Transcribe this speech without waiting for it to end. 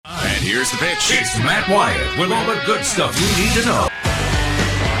here's the pitch. It's Matt Wyatt with all the good stuff you need to know.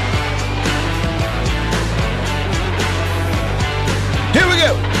 Here we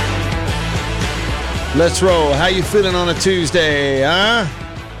go. Let's roll. How you feeling on a Tuesday, huh?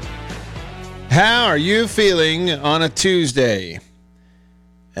 How are you feeling on a Tuesday?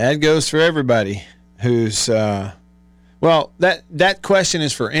 That goes for everybody who's, well, that question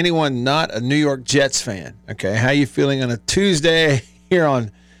is for anyone not a New York Jets fan. Okay, how you feeling on a Tuesday here on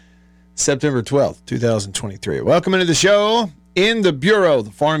September 12th, 2023? Welcome into the show in the Bureau,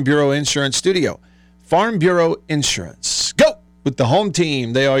 the Farm Bureau Insurance Studio. Farm Bureau Insurance. Go! With the home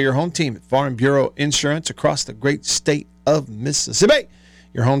team. They are your home team at Farm Bureau Insurance across the great state of Mississippi.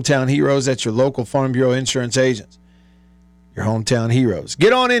 Your hometown heroes at your local Farm Bureau Insurance agents. Your hometown heroes.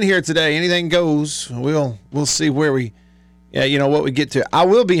 Get on in here today. Anything goes. We'll see where we, what we get to. I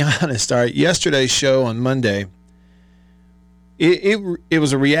will be honest, all right, yesterday's show on Monday, it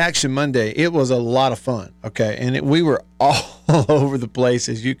was a reaction Monday. It was a lot of fun, okay? And we were all over the place,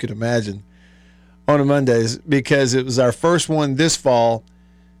 as you could imagine, on a Mondays, because it was our first one this fall,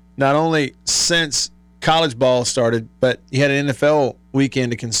 not only since college ball started, but you had an NFL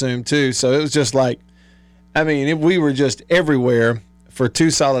weekend to consume too. So it was just like, we were just everywhere for 2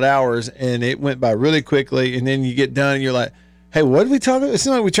 solid hours, and it went by really quickly. And then you get done and you're like, hey, what did we talk about? It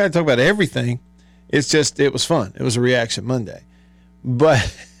seemed like we tried to talk about everything. It's just, it was fun. It was a reaction Monday.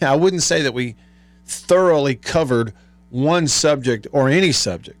 But I wouldn't say that we thoroughly covered one subject or any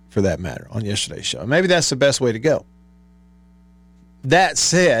subject for that matter on yesterday's show. Maybe that's the best way to go. That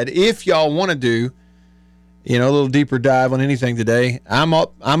said, if y'all want to do, a little deeper dive on anything today, I'm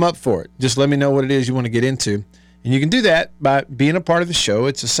up for it. Just let me know what it is you want to get into. And you can do that by being a part of the show.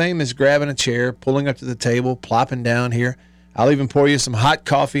 It's the same as grabbing a chair, pulling up to the table, plopping down here. I'll even pour you some hot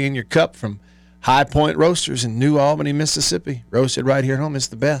coffee in your cup from High Point Roasters in New Albany, Mississippi. Roasted right here at home. It's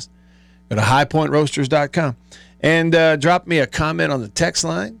the best. Go to highpointroasters.com and drop me a comment on the text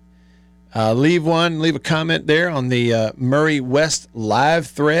line. Leave a comment there on the Murray West live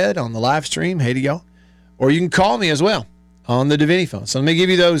thread on the live stream. Hey to y'all. Or you can call me as well on the Divinity phone. So let me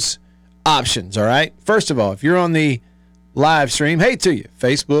give you those options, all right? First of all, if you're on the live stream, hey to you.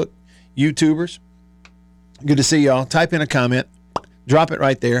 Facebook, YouTubers, good to see y'all. Type in a comment. Drop it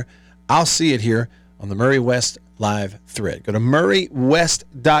right there. I'll see it here on the Murray West live thread. Go to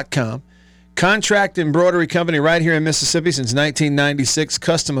murraywest.com. Contract embroidery company right here in Mississippi since 1996,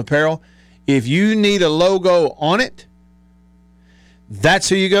 custom apparel. If you need a logo on it, that's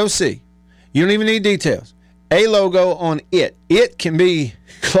who you go see. You don't even need details. A logo on it. It can be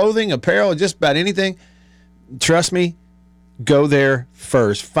clothing, apparel, just about anything. Trust me, go there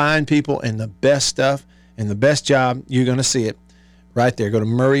first. Find people and the best stuff and the best job. You're going to see it right there. Go to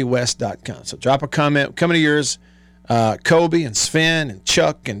murraywest.com. So drop a comment. Coming to yours, Kobe and Sven and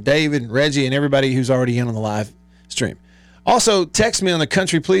Chuck and David and Reggie and everybody who's already in on the live stream. Also, text me on the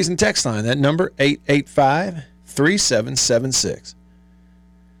Country Pleasing text line. That number, 885-3776.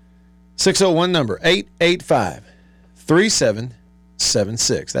 601 number,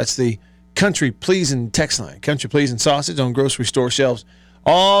 885-3776. That's the Country Pleasing text line. Country Pleasing sausage on grocery store shelves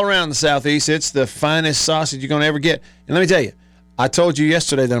all around the Southeast. It's the finest sausage you're going to ever get. And let me tell you, I told you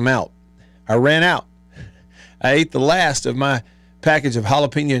yesterday that I'm out. I ran out. I ate the last of my package of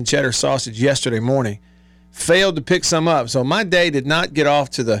jalapeno and cheddar sausage yesterday morning. Failed to pick some up. So my day did not get off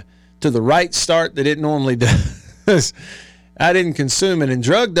to the right start that it normally does. I didn't consume it. And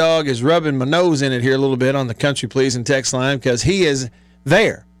Drug Dog is rubbing my nose in it here a little bit on the Country Pleasing text line because he is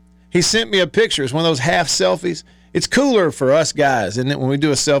there. He sent me a picture. It's one of those half selfies. It's cooler for us guys, isn't it, when we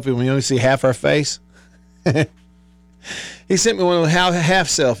do a selfie when you only see half our face? He sent me one of those half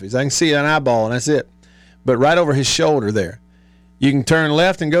selfies. I can see an eyeball, and that's it. But right over his shoulder there. You can turn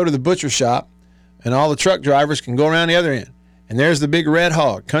left and go to the butcher shop, and all the truck drivers can go around the other end. And there's the big red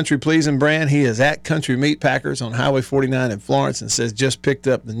hog, Country Pleasing brand. He is at Country Meat Packers on Highway 49 in Florence and says just picked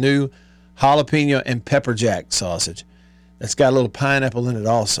up the new jalapeno and pepper jack sausage. That's got a little pineapple in it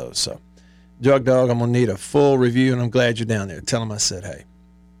also. So, Drug Dog, I'm going to need a full review, and I'm glad you're down there. Tell him I said hey.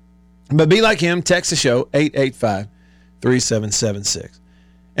 But be like him. Text the show, 885-3776.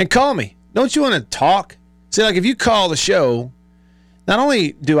 And call me. Don't you want to talk? See, like if you call the show, not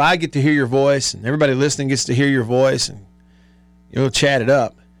only do I get to hear your voice and everybody listening gets to hear your voice and you'll chat it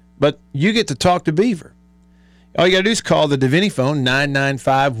up, but you get to talk to Beaver. All you got to do is call the Divinity phone,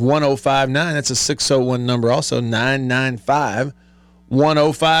 995-1059. That's a 601 number also,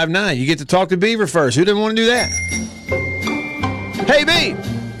 995-1059. You get to talk to Beaver first. Who didn't want to do that? Hey, Beav.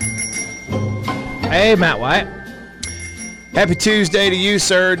 Hey, Matt Wyatt. Happy Tuesday to you,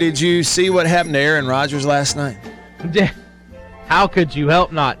 sir. Did you see what happened to Aaron Rodgers last night? How could you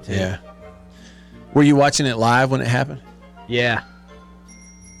help not to? Yeah. Were you watching it live when it happened? Yeah.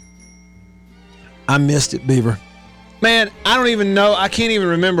 I missed it, Beaver. Man, I don't even know. I can't even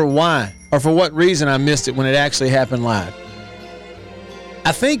remember why or for what reason I missed it when it actually happened live.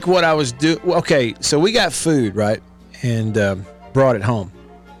 I think what I was doing. Okay, so we got food, right? And brought it home.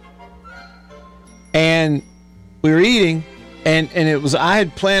 And we were eating. And it was, I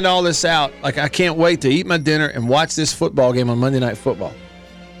had planned all this out. Like, I can't wait to eat my dinner and watch this football game on Monday Night Football.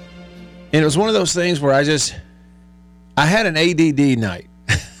 And it was one of those things where I had an ADD night,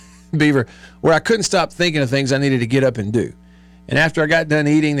 Beaver, where I couldn't stop thinking of things I needed to get up and do. And after I got done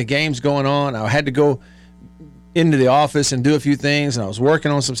eating, the game's going on, I had to go into the office and do a few things. And I was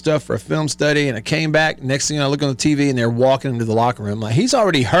working on some stuff for a film study. And I came back. Next thing I look on the TV, and they're walking into the locker room. Like, he's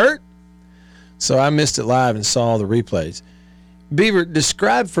already hurt? So I missed it live and saw the replays. Beaver,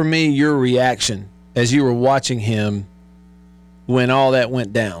 describe for me your reaction as you were watching him when all that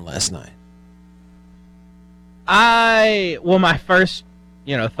went down last night. My first,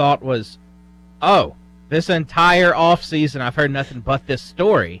 thought was, oh, this entire offseason I've heard nothing but this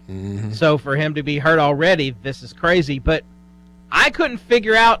story. Mm-hmm. So for him to be hurt already, this is crazy. But I couldn't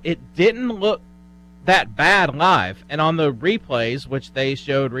figure out, it didn't look that bad live. And on the replays, which they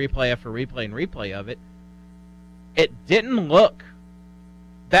showed replay after replay and replay of it, it didn't look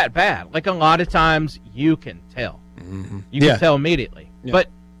that bad. Like, a lot of times you can tell. Mm-hmm. You can tell immediately. Yeah. But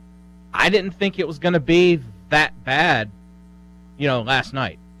I didn't think it was going to be that bad, last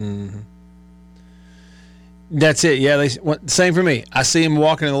night. Mm-hmm. That's it. Yeah, same for me. I see him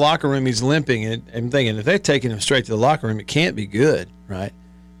walking in the locker room. He's limping, and I'm thinking, if they're taking him straight to the locker room, it can't be good, right?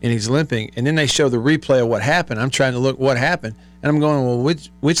 And he's limping, and then they show the replay of what happened. I'm trying to look what happened, and I'm going, well,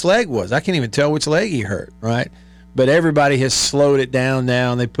 which leg was? I can't even tell which leg he hurt, right? But everybody has slowed it down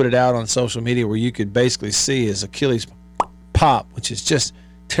now, and they put it out on social media where you could basically see his Achilles pop, which is just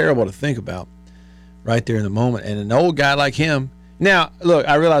terrible to think about right there in the moment. And an old guy like him, now, look,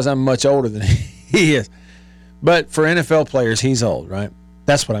 I realize I'm much older than he is, but for NFL players, he's old, right?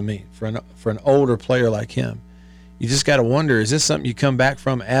 That's what I mean. For an older player like him, you just got to wonder, is this something you come back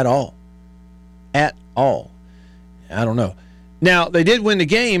from at all? At all. I don't know. Now, they did win the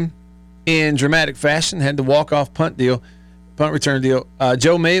game in dramatic fashion, had the walk-off punt return deal.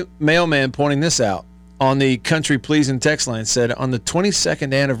 Joe Mailman pointing this out on the Country Pleasing text line said, on the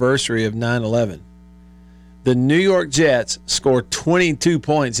 22nd anniversary of 9/11, the New York Jets scored 22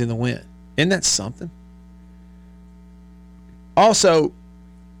 points in the win. Isn't that something? Also,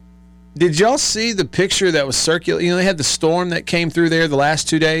 did y'all see the picture that was circulating? They had the storm that came through there the last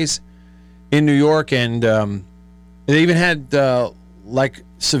 2 days in New York, and they even had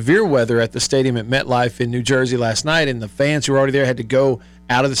severe weather at the stadium at MetLife in New Jersey last night, and the fans who were already there had to go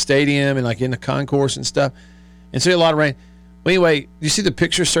out of the stadium and in the concourse and stuff. And so a lot of rain. Well, anyway, you see the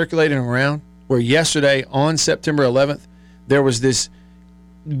picture circulating around where yesterday on September 11th, there was this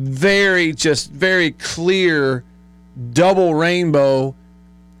very clear double rainbow,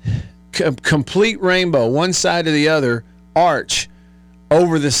 complete rainbow, one side to the other, arch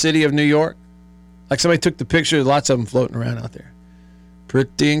over the city of New York. Like somebody took the picture, lots of them floating around out there.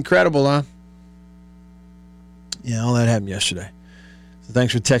 Pretty incredible, huh? Yeah, all that happened yesterday. So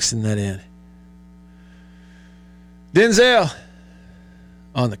thanks for texting that in. Denzel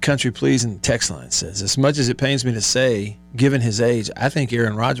on the Country Pleasing text line says, as much as it pains me to say, given his age, I think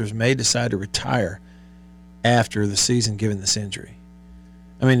Aaron Rodgers may decide to retire after the season given this injury.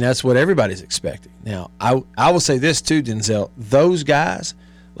 I mean, that's what everybody's expecting. Now, I will say this too, Denzel. Those guys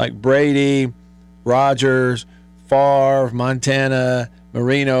like Brady, Rodgers, Favre, Montana,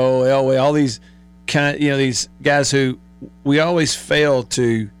 Marino, Elway, all these these guys who we always fail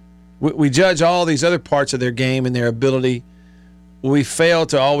to we judge all these other parts of their game and their ability. We fail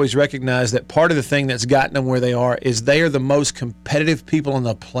to always recognize that part of the thing that's gotten them where they are is they are the most competitive people on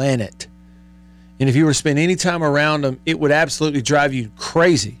the planet. And if you were to spend any time around them, it would absolutely drive you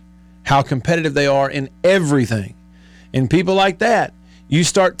crazy how competitive they are in everything. And people like that, you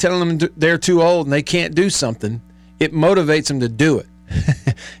start telling them they're too old and they can't do something, it motivates them to do it.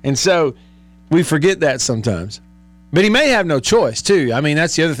 And so we forget that sometimes. But he may have no choice, too. I mean,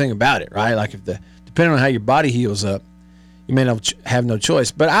 that's the other thing about it, right? Like, depending on how your body heals up, you may not have no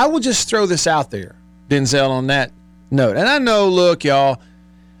choice. But I will just throw this out there, Denzel, on that note. And I know, look, y'all,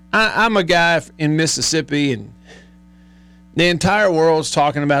 I'm a guy in Mississippi, and the entire world's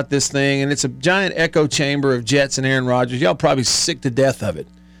talking about this thing, and it's a giant echo chamber of Jets and Aaron Rodgers. Y'all probably sick to death of it.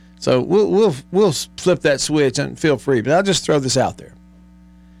 So we'll flip that switch and feel free. But I'll just throw this out there.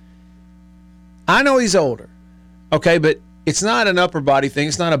 I know he's older, okay, but it's not an upper body thing.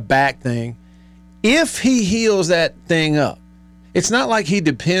 It's not a back thing. If he heals that thing up, it's not like he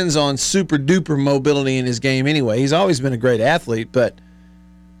depends on super duper mobility in his game anyway. He's always been a great athlete, but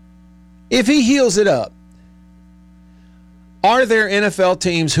if he heals it up, are there NFL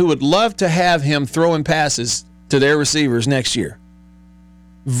teams who would love to have him throwing passes to their receivers next year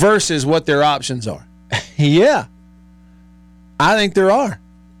versus what their options are? Yeah, I think there are.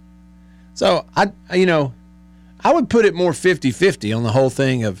 So, I would put it more 50-50 on the whole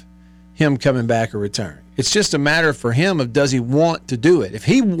thing of him coming back or retiring. It's just a matter for him of does he want to do it. If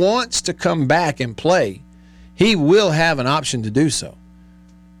he wants to come back and play, he will have an option to do so,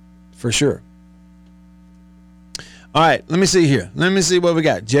 for sure. All right, let me see here. Let me see what we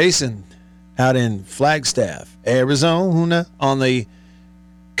got. Jason out in Flagstaff, Arizona, on the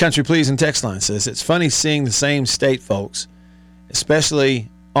Country Pleasing text line says, it's funny seeing the same state folks, especially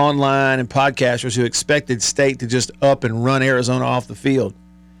online and podcasters who expected state to just up and run Arizona off the field,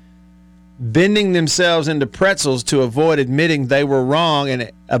 bending themselves into pretzels to avoid admitting they were wrong and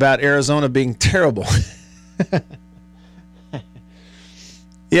about Arizona being terrible.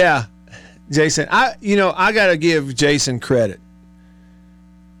 Yeah, Jason, I got to give Jason credit.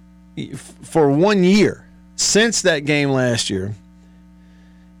 For 1 year, since that game last year,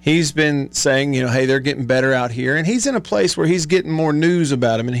 he's been saying, hey, they're getting better out here. And he's in a place where he's getting more news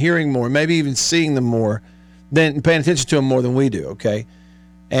about them and hearing more, maybe even seeing them more, than paying attention to them more than we do, okay?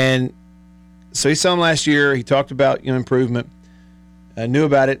 And so he saw him last year. He talked about improvement, knew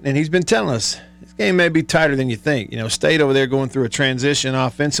about it, and he's been telling us this game may be tighter than you think. State over there going through a transition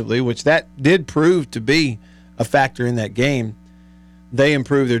offensively, which that did prove to be a factor in that game. They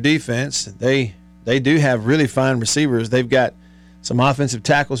improved their defense. They do have really fine receivers. They've got some offensive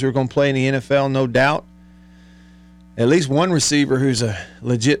tackles who are going to play in the NFL, no doubt. At least one receiver who's a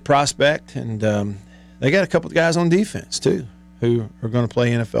legit prospect, and they got a couple of guys on defense too who are going to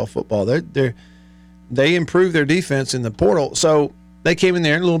play NFL football. They improved their defense in the portal, so they came in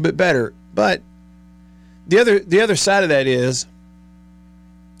there a little bit better. But the other side of that is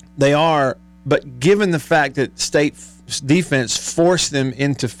but given the fact that State's defense forced them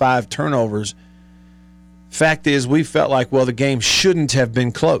into 5 turnovers, fact is we felt like, well, the game shouldn't have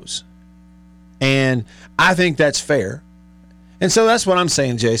been close. And I think that's fair. And so that's what I'm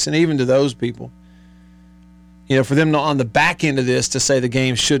saying, Jason, even to those people. For them on the back end of this to say the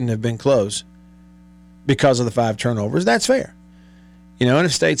game shouldn't have been close because of the 5 turnovers, that's fair. And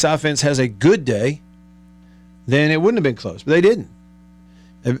if State's offense has a good day, then it wouldn't have been close. But they didn't.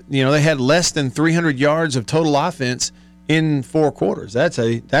 They had less than 300 yards of total offense in 4 quarters. That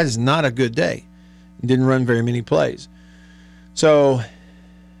is not a good day. Didn't run very many plays. So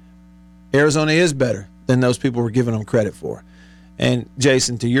Arizona is better than those people were giving them credit for. And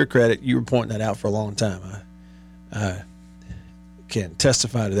Jason, to your credit, you were pointing that out for a long time. I can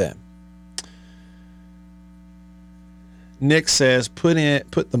testify to that. Nick says, put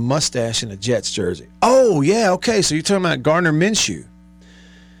the mustache in a Jets jersey. Oh, yeah, okay. So you're talking about Gardner Minshew.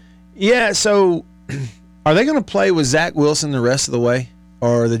 Yeah, so are they going to play with Zach Wilson the rest of the way?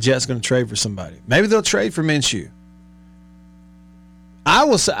 Or are the Jets going to trade for somebody? Maybe they'll trade for Minshew. I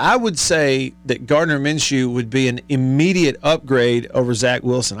would say that Gardner Minshew would be an immediate upgrade over Zach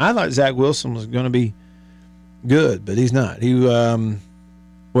Wilson. I thought Zach Wilson was going to be good, but he's not. He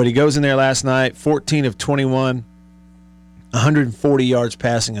goes in there last night, 14 of 21, 140 yards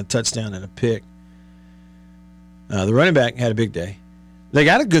passing, a touchdown, and a pick. The running back had a big day. They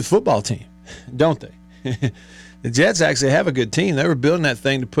got a good football team, don't they? The Jets actually have a good team. They were building that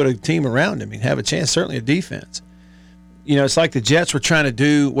thing to put a team around him and have a chance, certainly a defense. It's like the Jets were trying to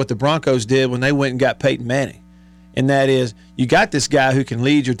do what the Broncos did when they went and got Peyton Manning. And that is, you got this guy who can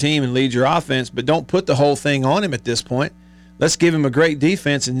lead your team and lead your offense, but don't put the whole thing on him at this point. Let's give him a great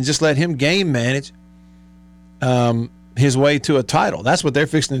defense and just let him game manage his way to a title. That's what they're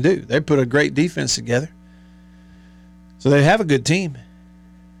fixing to do. They put a great defense together. So they have a good team.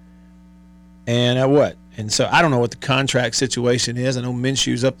 And what? And so I don't know what the contract situation is. I know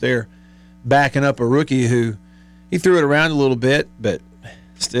Minshew's up there backing up a rookie who he threw it around a little bit, but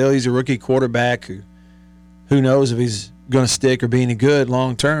still he's a rookie quarterback who knows if he's going to stick or be any good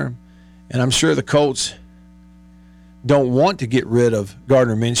long term. And I'm sure the Colts don't want to get rid of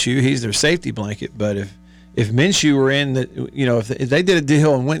Gardner Minshew. He's their safety blanket. But if Minshew were in, if they did a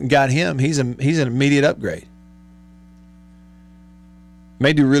deal and went and got him, he's an immediate upgrade.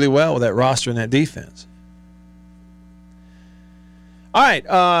 May do really well with that roster and that defense. All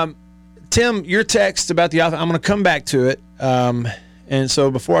right, Tim, your text about the offense, I'm going to come back to it. And so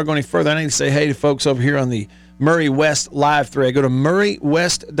before I go any further, I need to say hey to folks over here on the Murray West live thread. Go to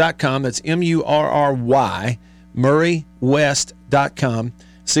murraywest.com. That's MURRY, murraywest.com.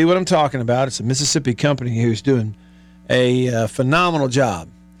 See what I'm talking about. It's a Mississippi company who's doing a phenomenal job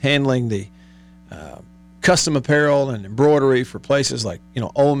handling the custom apparel and embroidery for places like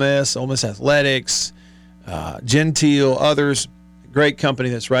Ole Miss Athletics, Gentile, others. Great company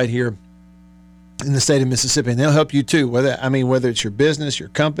that's right here in the state of Mississippi, and they'll help you too. Whether it's your business, your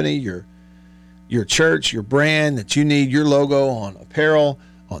company, your church, your brand that you need your logo on apparel,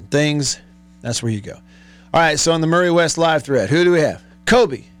 on things, that's where you go. All right, so on the Murray West live thread, who do we have?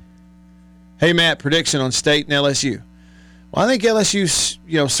 Kobe. Hey, Matt, prediction on State and LSU. Well, I think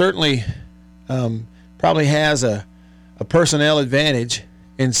LSU, certainly probably has a personnel advantage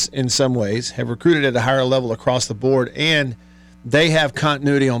in some ways, have recruited at a higher level across the board, and they have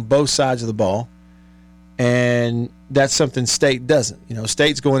continuity on both sides of the ball, and that's something State doesn't.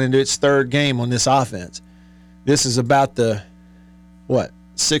 State's going into its third game on this offense. This is about the,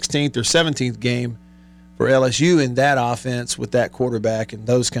 16th or 17th game for LSU in that offense with that quarterback and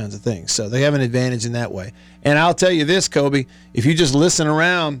those kinds of things. So they have an advantage in that way. And I'll tell you this, Kobe, if you just listen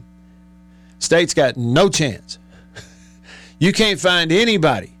around, State's got no chance. You can't find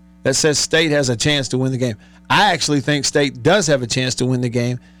anybody that says State has a chance to win the game. I actually think State does have a chance to win the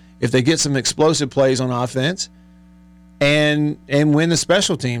game if they get some explosive plays on offense and win the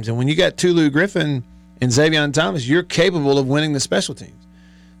special teams. And when you got Tulu Griffin and Xavier Thomas, you're capable of winning the special teams.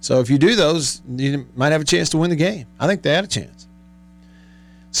 So if you do those, you might have a chance to win the game. I think they had a chance.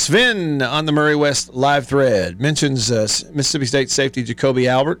 Sven on the Murray West live thread mentions Mississippi State safety Jacoby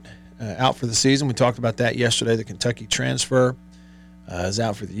Albert out for the season. We talked about that yesterday. The Kentucky transfer is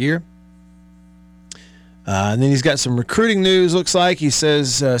out for the year. And then he's got some recruiting news, looks like. He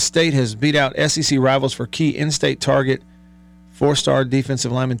says State has beat out SEC rivals for key in-state target, 4-star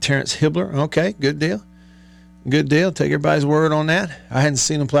defensive lineman Terrence Hibbler. Okay, good deal. Good deal. Take everybody's word on that. I hadn't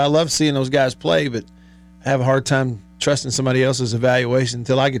seen them play. I love seeing those guys play, but I have a hard time trusting somebody else's evaluation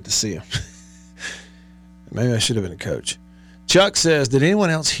until I get to see them. Maybe I should have been a coach. Chuck says, did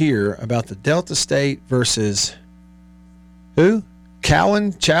anyone else hear about the Delta State versus who?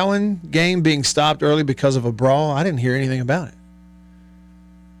 Chowan game being stopped early because of a brawl? I didn't hear anything about it.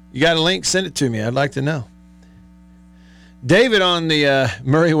 You got a link? Send it to me. I'd like to know. David on the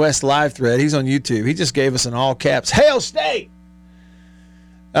Murray West live thread, he's on YouTube. He just gave us an all caps, Hail State!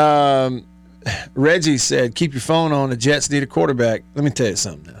 Reggie said, keep your phone on. The Jets need a quarterback. Let me tell you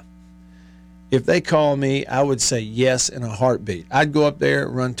something now. If they call me, I would say yes in a heartbeat. I'd go up there,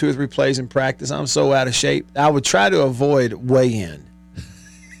 run 2 or 3 plays in practice. I'm so out of shape. I would try to avoid weigh-in.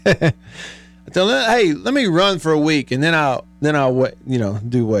 I tell them, hey, let me run for a week, and then I'll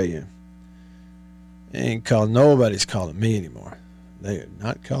do weigh-in. Nobody's calling me anymore. They are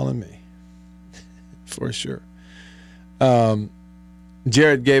not calling me. For sure.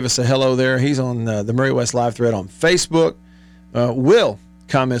 Jared gave us a hello there. He's on the Murray West live thread on Facebook. Will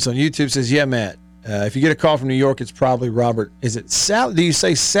comments on YouTube, says, yeah, Matt, if you get a call from New York, it's probably Robert. Is it Sal? Do you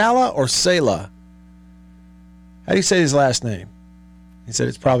say Sala or Sala? How do you say his last name? He said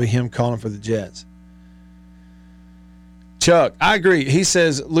it's probably him calling for the Jets. Chuck, I agree. He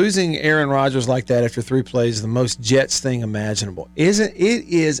says losing Aaron Rodgers like that after 3 plays is the most Jets thing imaginable. It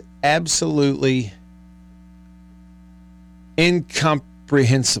is absolutely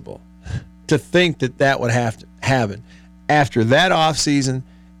incomprehensible to think that would have to happen after that offseason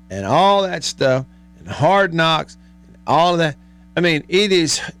and all that stuff and hard knocks and all of that. I mean, it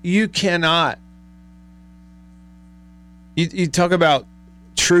is, you cannot, you talk about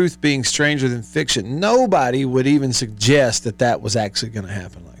truth being stranger than fiction. Nobody would even suggest that was actually going to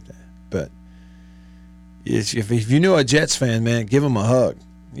happen like that. But if you knew a Jets fan, man, give them a hug.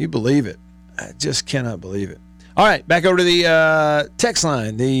 You believe it. I just cannot believe it. All right, back over to the text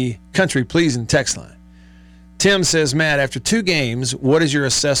line, the country-pleasing text line. Tim says, Matt, after 2 games, what is your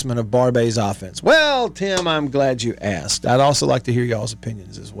assessment of Barbay's offense? Well, Tim, I'm glad you asked. I'd also like to hear y'all's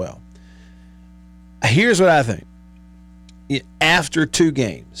opinions as well. Here's what I think. After 2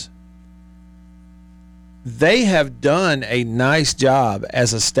 games, they have done a nice job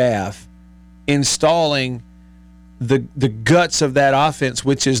as a staff installing the guts of that offense,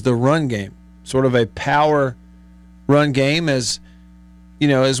 which is the run game, sort of a power run game, as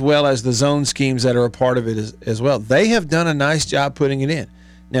well as the zone schemes that are a part of it as well. They have done a nice job putting it in.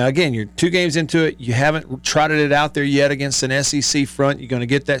 Now, again, you're 2 games into it. You haven't trotted it out there yet against an SEC front. You're going to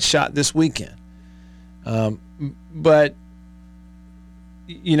get that shot this weekend. But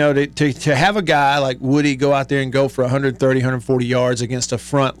to have a guy like Woody go out there and go for 130, 140 yards against a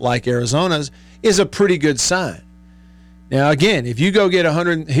front like Arizona's is a pretty good sign. Now, again, if you go get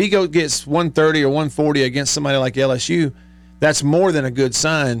 100, he gets 130 or 140 against somebody like LSU, that's more than a good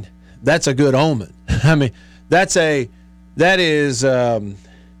sign. That's a good omen. I mean, that is all of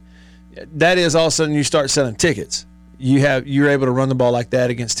a sudden you start selling tickets. you're able to run the ball like that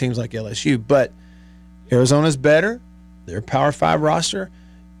against teams like LSU. But Arizona's better. They're a Power 5 roster.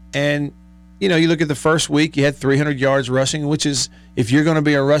 And, you look at the first week, you had 300 yards rushing, which is, if you're going to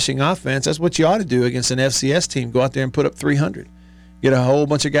be a rushing offense, that's what you ought to do against an FCS team. Go out there and put up 300. Get a whole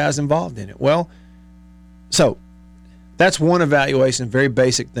bunch of guys involved in it. Well, so that's one evaluation, very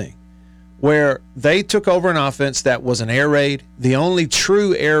basic thing, where they took over an offense that was an air raid, the only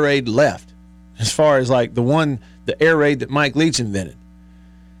true air raid left, as far as like the air raid that Mike Leach invented.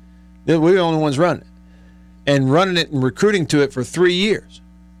 We were the only ones running it. And running it and recruiting to it for 3 years.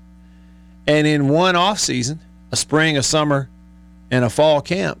 And in one off season, a spring, a summer, and a fall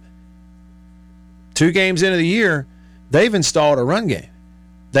camp, 2 games into the year, they've installed a run game.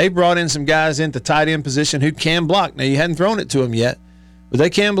 They brought in some guys into tight end position who can block. Now, you hadn't thrown it to them yet, but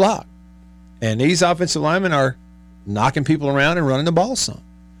they can block. And these offensive linemen are knocking people around and running the ball some.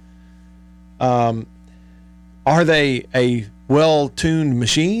 Are they a well-tuned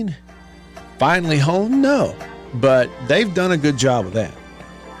machine? Finally honed? No. But they've done a good job of that.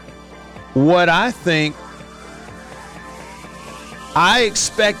 What I think I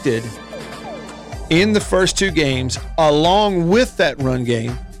expected in the first 2 games, along with that run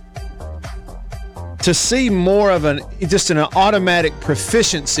game, to see more of an automatic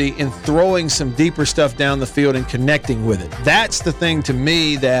proficiency in throwing some deeper stuff down the field and connecting with it. That's the thing to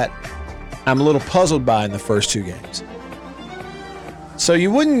me that I'm a little puzzled by in the first 2 games. So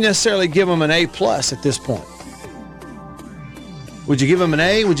you wouldn't necessarily give them an A+ at this point. Would you give them an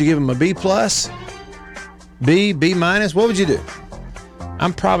A? Would you give them a B+? B, B-? What would you do?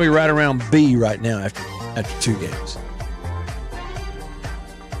 I'm probably right around B right now after 2 games.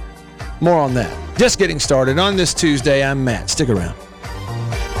 More on that. Just getting started on this Tuesday. I'm Matt. Stick around.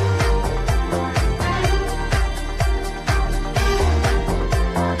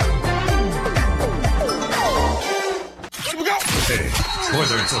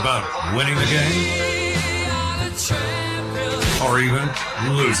 Whether it's about winning the game or even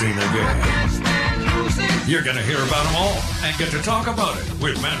losing the game, you're going to hear about them all and get to talk about it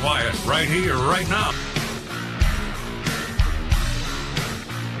with Matt Wyatt right here, right now.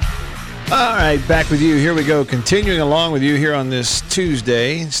 All right, back with you. Here we go. Continuing along with you here on this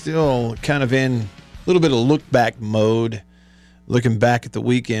Tuesday. Still kind of in a little bit of look-back mode, looking back at the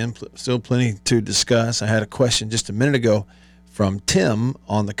weekend. Still plenty to discuss. I had a question just a minute ago from Tim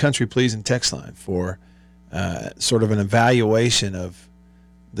on the Country Pleasing text line for sort of an evaluation of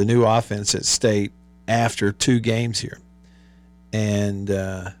the new offense at State after 2 games here. And,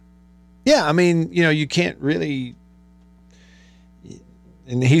 you can't really,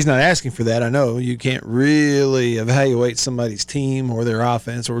 and he's not asking for that, I know, you can't really evaluate somebody's team or their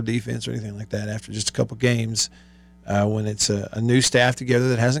offense or defense or anything like that after just a couple games when it's a new staff together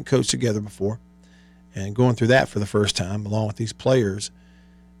that hasn't coached together before. And going through that for the first time, along with these players,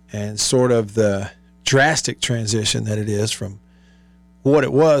 and sort of the drastic transition that it is from what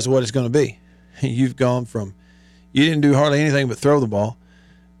it was to what it's going to be. You've gone from you didn't do hardly anything but throw the ball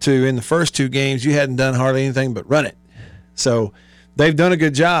to in the first 2 games you hadn't done hardly anything but run it. So they've done a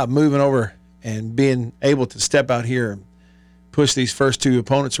good job moving over and being able to step out here and push these first 2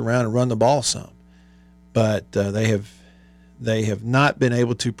 opponents around and run the ball some. But they have not been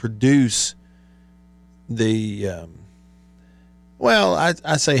able to produce I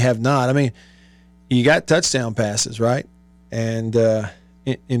say have not. I mean, you got touchdown passes, right? And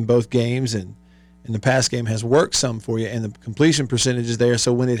in both games, and in the pass game has worked some for you, and the completion percentage is there.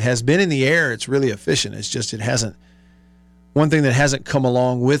 So when it has been in the air, it's really efficient. It's just it hasn't. One thing that hasn't come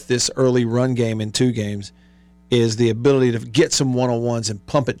along with this early run game in 2 games is the ability to get some one-on-ones and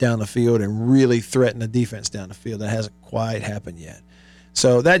pump it down the field and really threaten the defense down the field. That hasn't quite happened yet.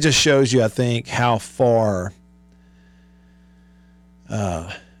 So that just shows you, I think, how far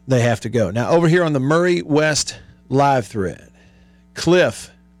they have to go. Now, over here on the Murray West live thread, Cliff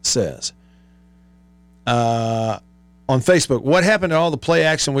says on Facebook, what happened to all the play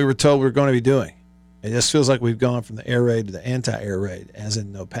action we were told we were going to be doing? It just feels like we've gone from the air raid to the anti-air raid, as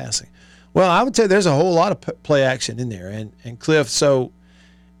in no passing. Well, I would say there's a whole lot of play action in there. And Cliff, so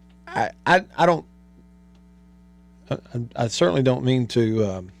I don't, I certainly don't mean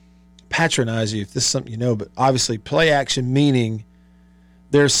to patronize you if this is something you know, but obviously play action meaning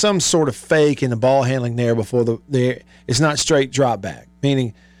there's some sort of fake in the ball handling there before it's not straight drop back.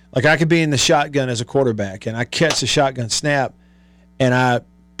 Meaning, like I could be in the shotgun as a quarterback and I catch the shotgun snap and I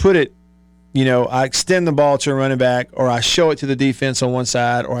put it, I extend the ball to a running back, or I show it to the defense on one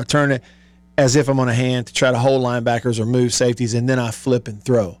side, or I turn it as if I'm on a hand to try to hold linebackers or move safeties, and then I flip and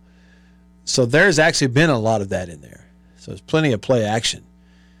throw. So there's actually been a lot of that in there. So there's plenty of play action.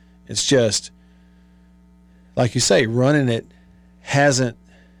 It's just like you say, running it hasn't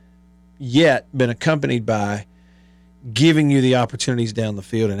yet been accompanied by giving you the opportunities down the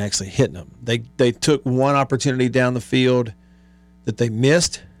field and actually hitting them. They took one opportunity down the field that they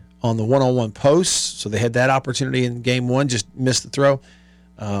missed on the one-on-one posts, so they had that opportunity in game one, just missed the throw.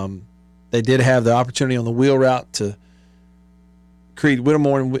 They did have the opportunity on the wheel route to Creed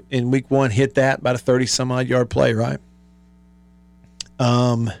Whittemore in week one, hit that, about a 30-some-odd yard play, right?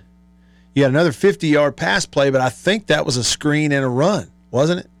 You had another 50-yard pass play, but I think that was a screen and a run,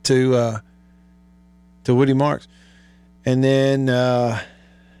 wasn't it, to Woody Marks? And then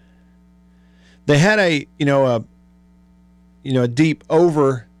they had a deep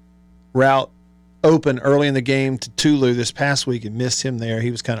over route open early in the game to Tulu this past week and missed him there. He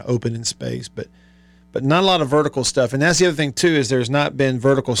was kind of open in space, but not a lot of vertical stuff. And that's the other thing too, is there's not been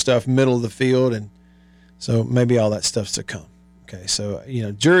vertical stuff middle of the field, and so maybe all that stuff's to come. Okay, so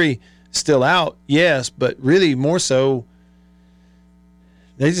jury still out, yes, but really more so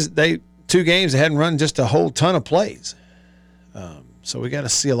they 2 games they hadn't run just a whole ton of plays. So we got to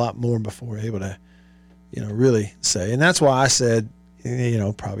see a lot more before we're able to really say. And that's why I said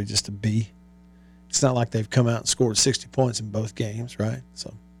probably just a B. It's not like they've come out and scored 60 points in both games, right?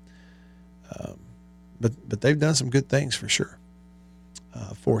 So but they've done some good things for sure.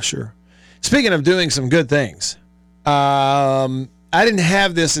 Speaking of doing some good things, I didn't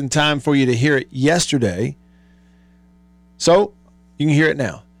have this in time for you to hear it yesterday, so you can hear it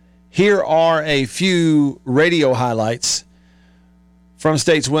now. Here are a few radio highlights from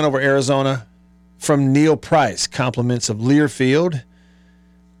State's win over Arizona from Neil Price, compliments of Learfield,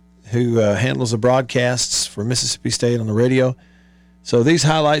 who handles the broadcasts for Mississippi State on the radio. So these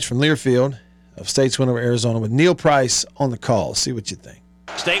highlights from Learfield of State's win over Arizona with Neil Price on the call. See what you think.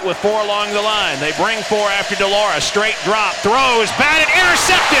 State with 4 along the line. They bring 4 after Delora. Straight drop. Throws. Batted.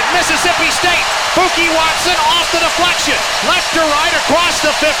 Intercepted. Mississippi State. Buki Watson off the deflection. Left to right across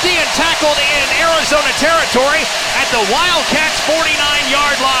the 50 and tackled in Arizona territory at the Wildcats'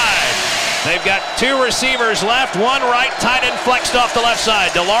 49-yard line. They've got 2 receivers left. 1 right, tight end flexed off the left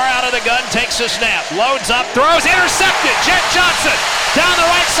side. Delora out of the gun, takes a snap. Loads up, throws. Intercepted. Jet Johnson down the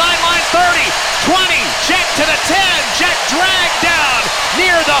right sideline. 30, 20. Jet to the 10. Jet dragged down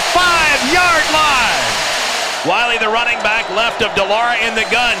near the 5-yard line. Wiley, the running back, left of Delora in the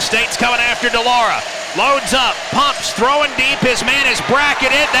gun. State's coming after Delora. Loads up, pumps, throwing deep. His man is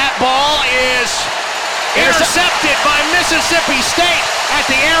bracketed. That ball is intercepted by Mississippi State at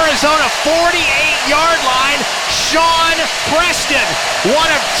the Arizona 48-yard line. Sean Preston, 1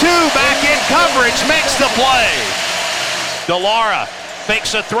 of 2 back in coverage, makes the play. Delora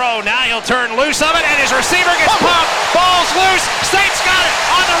fakes a throw. Now he'll turn loose of it, and his receiver gets pumped. Ball's loose. State's got it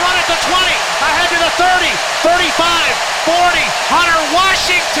on the run at the 20. Ahead to the 30, 35, 40. Hunter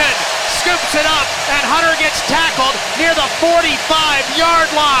Washington scoops it up, and Hunter gets tackled near the 45-yard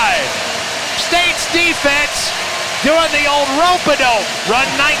line. State's defense doing the old rope-a-dope. Run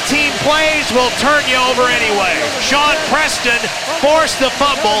 19 plays, will turn you over anyway. Sean Preston forced the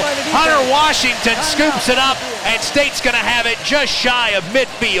fumble. Hunter Washington scoops it up, and State's going to have it just shy of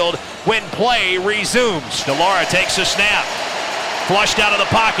midfield when play resumes. Delora takes a snap. Flushed out of the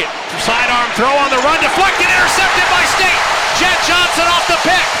pocket. Sidearm throw on the run. Deflected, intercepted by State. Jet Johnson off the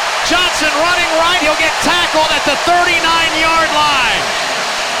pick. Johnson running right. He'll get tackled at the 39-yard line.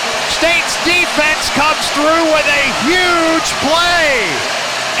 State's defense comes through with a huge play,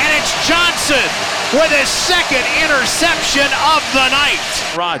 and it's Johnson with his 2nd interception of the night.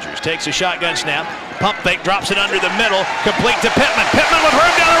 Rogers takes a shotgun snap, pump fake, drops it under the middle, complete to Pittman. Pittman with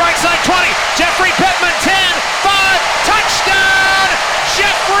room down the right side, 20. Jeffrey Pittman, 10, 5, touchdown,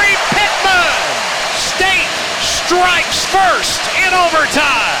 Jeffrey Pittman. State strikes first in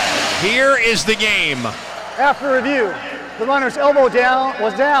overtime. Here is the game. After review, the runner's elbow was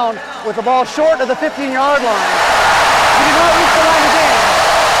down with the ball short of the 15-yard line. He did not reach the line of game.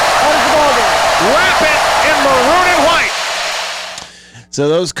 What is the ball game? Wrap it in maroon and white. So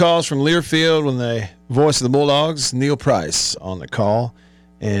those calls from Learfield when the voice of the Bulldogs, Neil Price on the call.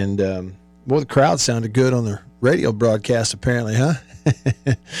 And, the crowd sounded good on the radio broadcast apparently, huh?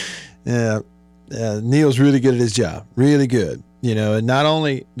 Yeah, Neil's really good at his job. Really good. And not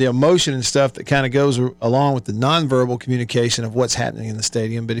only the emotion and stuff that kind of goes along with the nonverbal communication of what's happening in the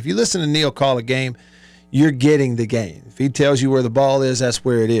stadium, but if you listen to Neil call a game, you're getting the game. If he tells you where the ball is, that's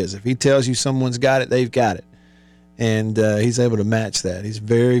where it is. If he tells you someone's got it, they've got it. And he's able to match that. He's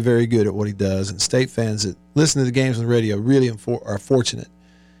very, very good at what he does. And State fans that listen to the games on the radio really are fortunate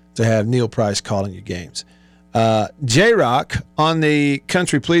to have Neil Price calling your games. J-Rock on the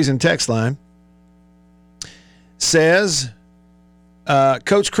Country Pleasing text line says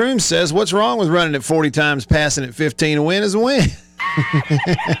Coach Kroom says, what's wrong with running it 40 times, passing it 15? A win is a win.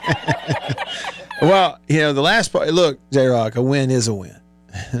 Well, the last part, look, J-Rock, a win is a win.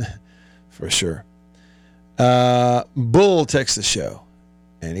 For sure. Bull texts the show,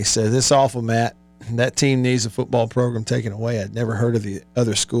 and he says, this awful, Matt. That team needs a football program taken away. I'd never heard of the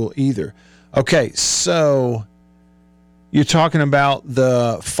other school either. Okay, so you're talking about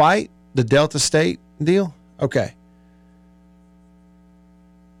the fight, the Delta State deal? Okay.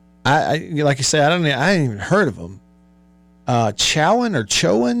 I like you say, I hadn't even heard of them. Chowan,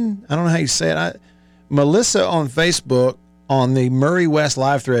 I don't know how you say it. Melissa on Facebook on the Murray West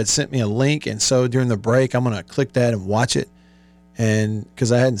live thread sent me a link, and so during the break I'm going to click that and watch it, and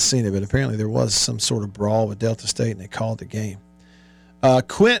because I hadn't seen it, but apparently there was some sort of brawl with Delta State and they called the game.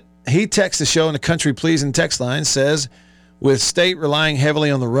 Quint, he texts the show in the Country Pleasing text line, says, with State relying heavily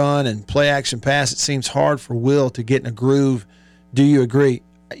on the run and play action pass, it seems hard for Will to get in a groove. Do you agree?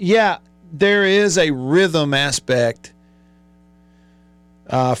 Yeah, there is a rhythm aspect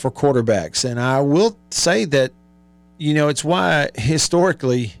for quarterbacks. And I will say that, it's why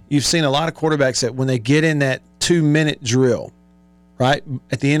historically you've seen a lot of quarterbacks that when they get in that 2-minute drill, right,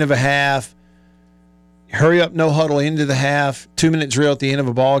 at the end of a half, hurry up, no huddle into the half, 2-minute drill at the end of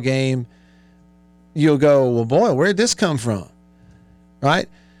a ball game, you'll go, well, boy, where'd this come from, right?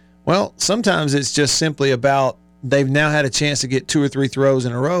 Well, sometimes it's just simply about they've now had a chance to get 2 or 3 throws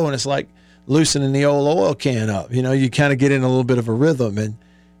in a row, and it's like loosening the old oil can up. You kind of get in a little bit of a rhythm.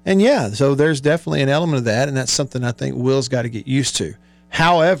 And yeah, so there's definitely an element of that, and that's something I think Will's got to get used to.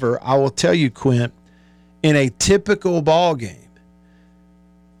 However, I will tell you, Quint, in a typical ball game,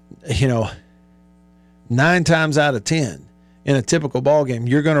 9 times out of 10, in a typical ball game,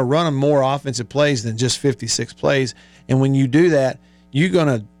 you're going to run them more offensive plays than just 56 plays. And when you do that, you're going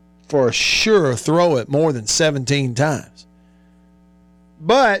to, for sure, throw it more than 17 times.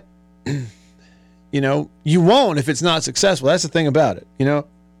 But, you won't if it's not successful. That's the thing about it.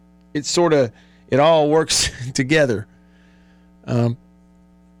 It's sort of, it all works together.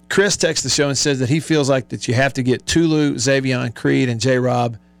 Chris texts the show and says that he feels like that you have to get Tulu, Xavion Creed, and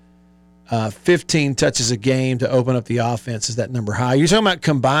J-Rob 15 touches a game to open up the offense. Is that number high? You're talking about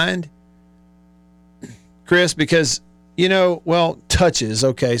combined, Chris? Because, touches,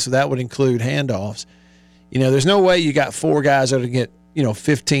 okay, so that would include handoffs. There's no way you got 4 guys that are going to get,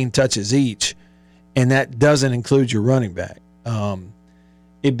 15 touches each, and that doesn't include your running back.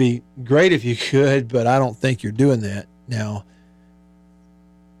 It'd be great if you could, but I don't think you're doing that. Now,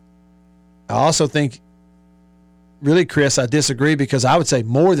 I also think, really, Chris, I disagree because I would say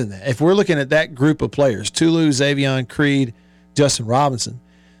more than that. If we're looking at that group of players, Tulu, Xavion Creed, Justin Robinson,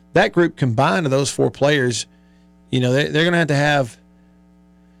 that group combined of those 4 players, they're going to have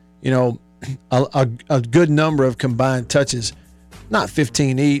a good number of combined touches, not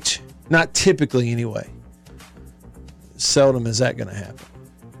 15 each, not typically anyway. Seldom is that going to happen.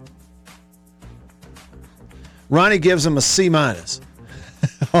 Ronnie gives him a C-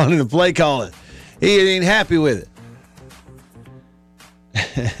 on the play calling. He ain't happy with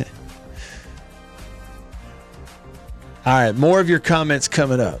it. All right, more of your comments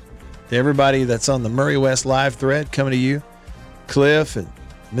coming up. To everybody that's on the Murray West live thread, coming to you, Cliff and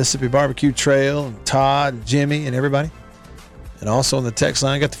Mississippi Barbecue Trail and Todd and Jimmy and everybody. And also on the text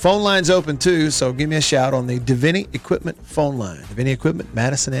line. Got the phone lines open too, so give me a shout on the Davini Equipment phone line. Davini Equipment,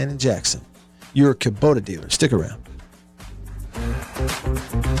 Madison and in Jackson. Your Kubota dealer. Stick around.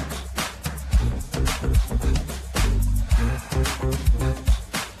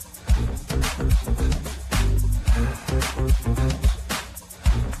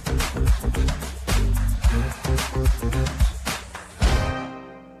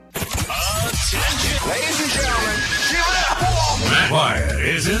 Ladies and gentlemen, give it up for Matt Wyatt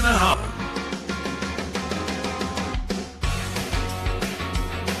is in the house.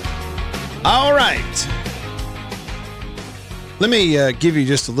 All right. Let me give you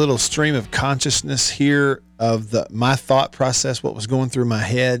just a little stream of consciousness here of my thought process, what was going through my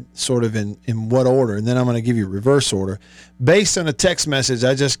head, sort of in what order, and then I'm going to give you reverse order based on a text message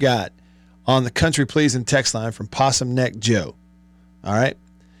I just got on the Country Pleasing text line from Possum Neck Joe. All right.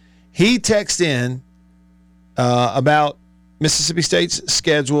 He texted in about Mississippi State's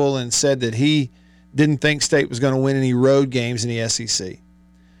schedule and said that he didn't think State was going to win any road games in the SEC.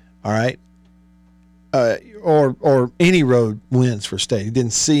 All right. Or any road wins for State. He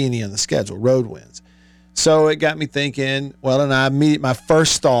didn't see any on the schedule, road wins. So it got me thinking, my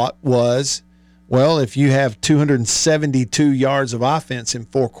first thought was, well, if you have 272 yards of offense in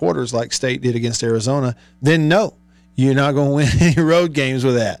 4 quarters like State did against Arizona, then no, you're not going to win any road games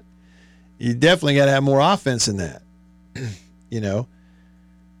with that. You definitely got to have more offense than that,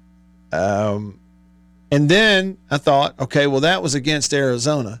 And then I thought, okay, well, that was against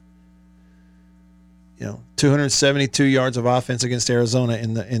Arizona. 272 yards of offense against Arizona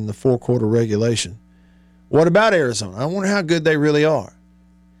in the 4-quarter regulation. What about Arizona? I wonder how good they really are.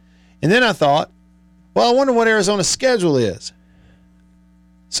 And then I thought, well, I wonder what Arizona's schedule is.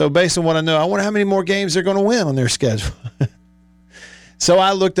 So based on what I know, I wonder how many more games they're going to win on their schedule. So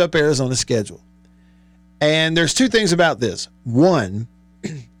I looked up Arizona's schedule. And there's two things about this. One,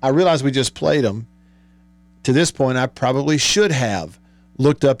 I realized we just played them. To this point, I probably should have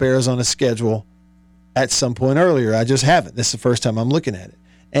looked up Arizona's schedule at some point earlier. I just haven't. This is the first time I'm looking at it.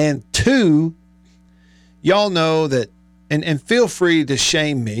 And two, y'all know that, and feel free to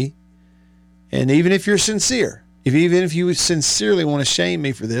shame me, and even if you're sincere, even if you sincerely want to shame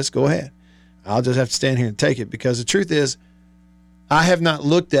me for this, go ahead. I'll just have to stand here and take it, because the truth is, I have not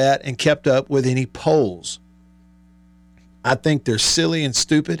looked at and kept up with any polls. I think they're silly and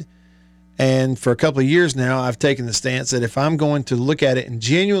stupid. And for a couple of years now, I've taken the stance that if I'm going to look at it and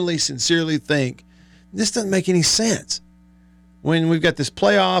genuinely, sincerely think, this doesn't make any sense. When we've got this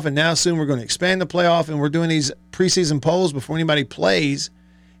playoff, and now soon we're going to expand the playoff, and we're doing these preseason polls before anybody plays,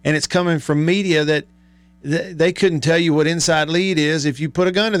 and it's coming from media that they couldn't tell you what inside lead is if you put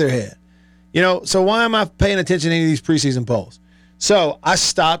a gun to their head. So why am I paying attention to any of these preseason polls? So I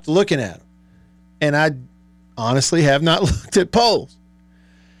stopped looking at them, and I honestly have not looked at polls.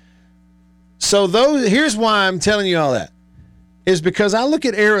 So here's why I'm telling you all that, is because I look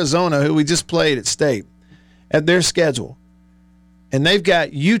at Arizona, who we just played at State, at their schedule, and they've got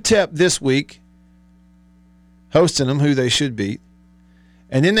UTEP this week, hosting them, who they should beat,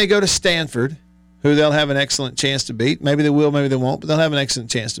 and then they go to Stanford, who they'll have an excellent chance to beat. Maybe they will, maybe they won't, but they'll have an excellent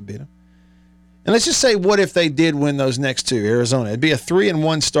chance to beat them. And let's just say, what if they did win those next two, Arizona? It'd be a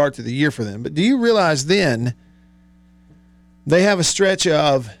 3-1 start to the year for them. But do you realize then they have a stretch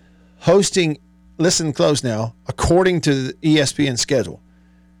of hosting, listen close now, according to the ESPN schedule.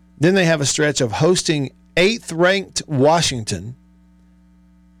 Then they have a stretch of hosting 8th-ranked Washington,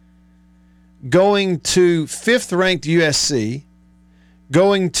 going to 5th-ranked USC,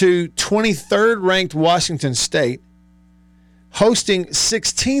 going to 23rd-ranked Washington State, hosting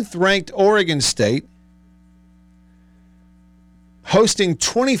 16th-ranked Oregon State, hosting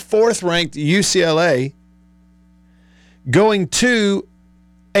 24th-ranked UCLA, going to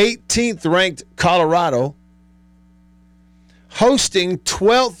 18th-ranked Colorado, hosting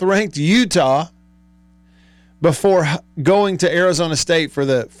 12th-ranked Utah, before going to Arizona State for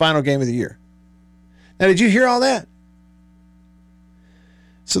the final game of the year. Now, did you hear all that?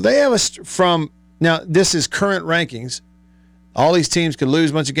 So they have now this is current rankings. All these teams could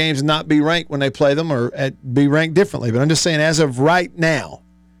lose a bunch of games and not be ranked when they play them, or be ranked differently. But I'm just saying, as of right now,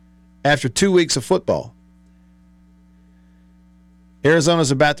 after 2 weeks of football,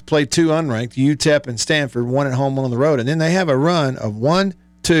 Arizona's about to play 2 unranked, UTEP and Stanford, 1 at home, 1 on the road. And then they have a run of 1,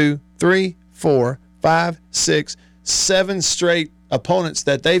 2, 3, 4, 5, 6, 7 straight opponents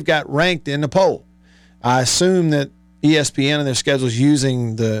that they've got ranked in the poll. I assume that ESPN and their schedule is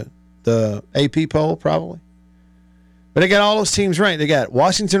using the AP poll, probably. But they got all those teams ranked. They got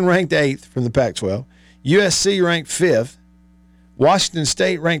Washington ranked 8th from the Pac-12, USC ranked 5th, Washington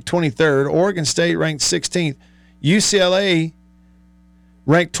State ranked 23rd, Oregon State ranked 16th, UCLA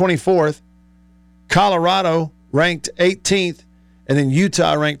ranked 24th, Colorado ranked 18th, and then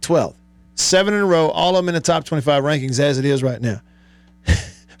Utah ranked 12th. 7 in a row, all of them in the top 25 rankings as it is right now,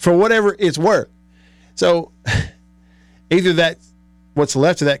 for whatever it's worth. So either that, what's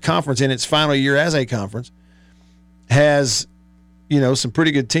left of that conference in its final year as a conference, has, some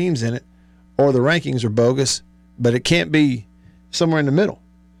pretty good teams in it, or the rankings are bogus, but it can't be somewhere in the middle.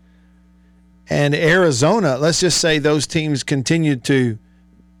 And Arizona, let's just say those teams continue to,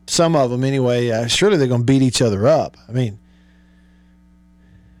 some of them anyway, surely they're going to beat each other up.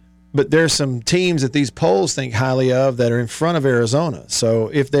 But there's some teams that these polls think highly of that are in front of Arizona. So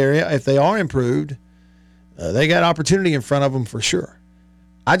if they are improved, they got opportunity in front of them for sure.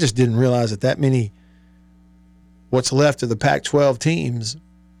 I just didn't realize that many, what's left of the Pac-12 teams,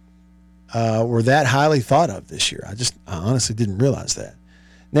 were that highly thought of this year. I honestly didn't realize that.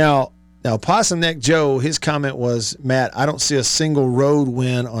 Now Possum Neck Joe, his comment was, Matt, I don't see a single road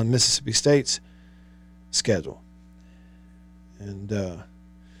win on Mississippi State's schedule. And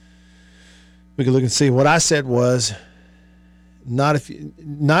we can look and see. What I said was, not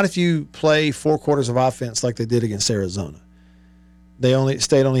if you play 4 quarters of offense like they did against Arizona.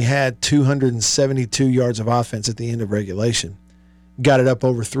 State only had 272 yards of offense at the end of regulation. Got it up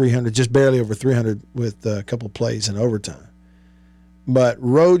over 300, just barely over 300 with a couple of plays in overtime. But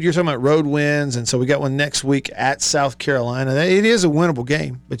you're talking about road wins, and so we got one next week at South Carolina. It is a winnable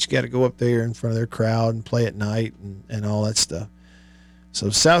game, but you got to go up there in front of their crowd and play at night and all that stuff. So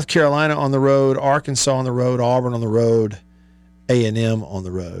South Carolina on the road, Arkansas on the road, Auburn on the road, A&M on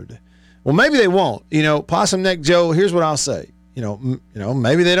the road. Well, maybe they won't. Possum Neck Joe, here's what I'll say.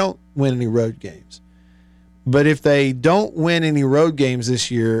 Maybe they don't win any road games. But if they don't win any road games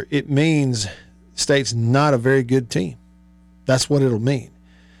this year, it means State's not a very good team. That's what it'll mean.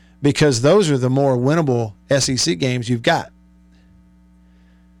 Because those are the more winnable SEC games you've got.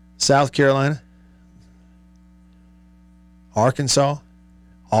 South Carolina, Arkansas,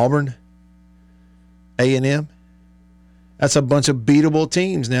 Auburn, A&M. That's a bunch of beatable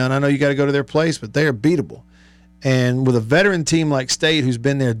teams now. And I know you got to go to their place, but they are beatable. And with a veteran team like State who's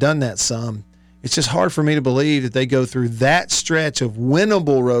been there, done that some, it's just hard for me to believe that they go through that stretch of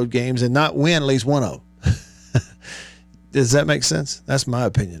winnable road games and not win at least one of them. Does that make sense? That's my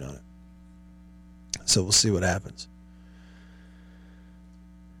opinion on it. So we'll see what happens.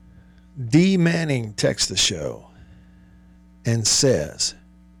 D. Manning texts the show and says,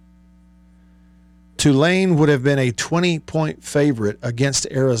 Tulane would have been a 20-point favorite against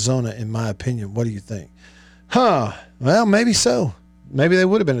Arizona, in my opinion. What do you think? Well, maybe so. Maybe they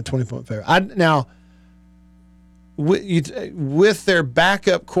would have been a 20-point favorite. Now, with their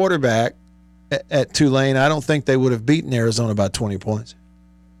backup quarterback at Tulane, I don't think they would have beaten Arizona by 20 points.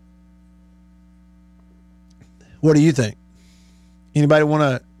 What do you think? Anybody want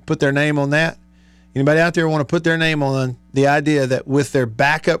to put their name on that? Anybody out there want to put their name on the idea that with their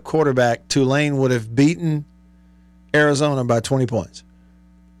backup quarterback, Tulane would have beaten Arizona by 20 points?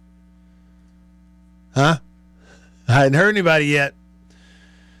 Huh? I hadn't heard anybody yet.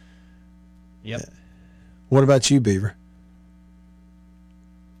 Yep. What about you, Beaver?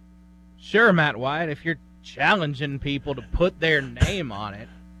 Sure, Matt Wyatt, if you're challenging people to put their name on it,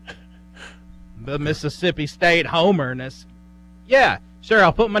 the Mississippi State homerness, yeah, sure,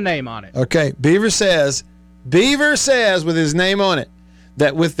 I'll put my name on it. Okay, Beaver says with his name on it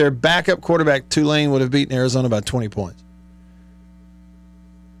that with their backup quarterback, Tulane would have beaten Arizona by 20 points.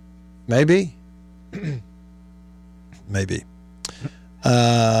 Maybe. Maybe.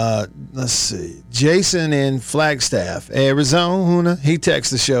 Let's see. Jason in Flagstaff, Arizona, he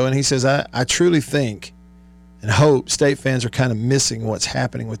texts the show and he says, I truly think and hope State fans are kind of missing what's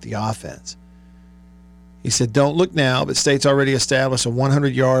happening with the offense. He said, don't look now, but State's already established a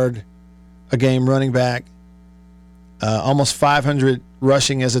 100-yard-a-game running back, almost 500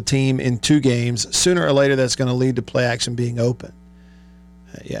 rushing as a team in 2 games. Sooner or later, that's going to lead to play action being open.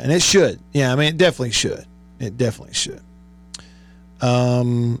 Yeah, and it should. Yeah, I mean, it definitely should. It definitely should.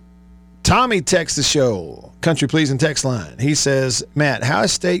 Tommy texts the show, Country Pleasing text line. He says, Matt, how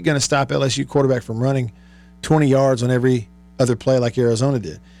is State going to stop LSU quarterback from running 20 yards on every other play like Arizona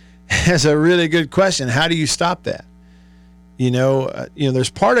did? That's a really good question. How do you stop that? There's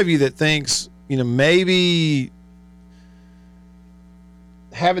part of you that thinks, maybe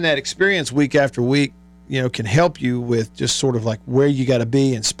having that experience week after week, can help you with just sort of like where you got to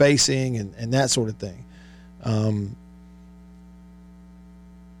be and spacing and that sort of thing.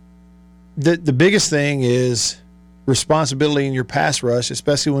 The biggest thing is responsibility in your pass rush,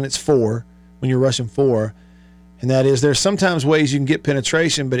 especially when you're rushing 4. And that is, there's sometimes ways you can get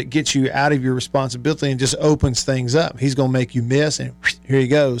penetration, but it gets you out of your responsibility and just opens things up. He's going to make you miss, and here you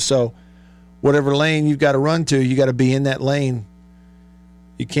go. So whatever lane you've got to run to, you got to be in that lane.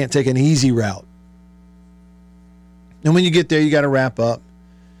 You can't take an easy route. And when you get there, you got to wrap up.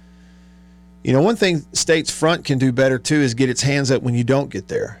 One thing State's front can do better, too, is get its hands up when you don't get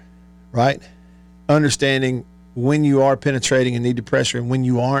there, right? Understanding when you are penetrating and need to pressure and when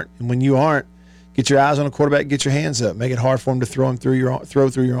you aren't. And when you aren't, get your eyes on a quarterback, get your hands up. Make it hard for him to throw through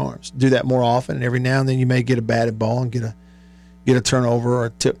your arms. Do that more often, and every now and then you may get a batted ball and get a turnover or a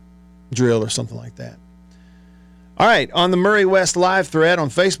tip drill or something like that. All right, on the Murray West live thread on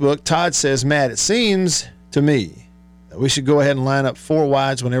Facebook, Todd says, Matt, it seems to me that we should go ahead and line up 4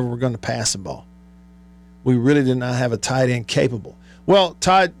 wides whenever we're going to pass the ball. We really did not have a tight end capable. Well,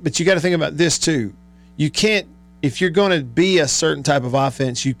 Todd, but you got to think about this too. You can't, if you're going to be a certain type of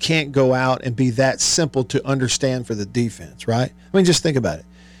offense, you can't go out and be that simple to understand for the defense, right? I mean, just think about it.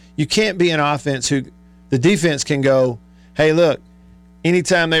 You can't be an offense who the defense can go, hey, look,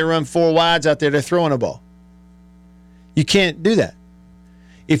 anytime they run 4 wides out there, they're throwing a ball. You can't do that.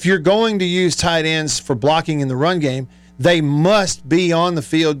 If you're going to use tight ends for blocking in the run game, they must be on the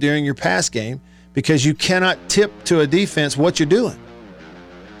field during your pass game because you cannot tip to a defense what you're doing.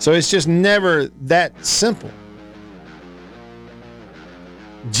 So it's just never that simple.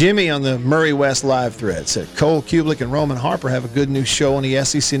 Jimmy on the Murray West live thread said Cole Kublik and Roman Harper have a good new show on the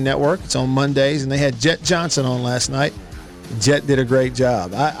SEC Network. It's on Mondays, and they had Jet Johnson on last night. Jet did a great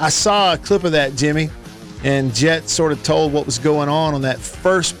job. I saw a clip of that, Jimmy, and Jet sort of told what was going on that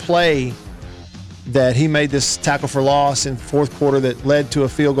first play that he made this tackle for loss in fourth quarter that led to a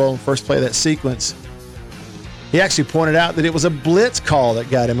field goal in the first play of that sequence. He actually pointed out that it was a blitz call that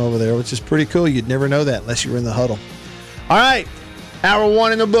got him over there, which is pretty cool. You'd never know that unless you were in the huddle. All right, Hour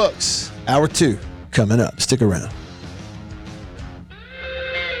 1 in the books. Hour 2 coming up. Stick around.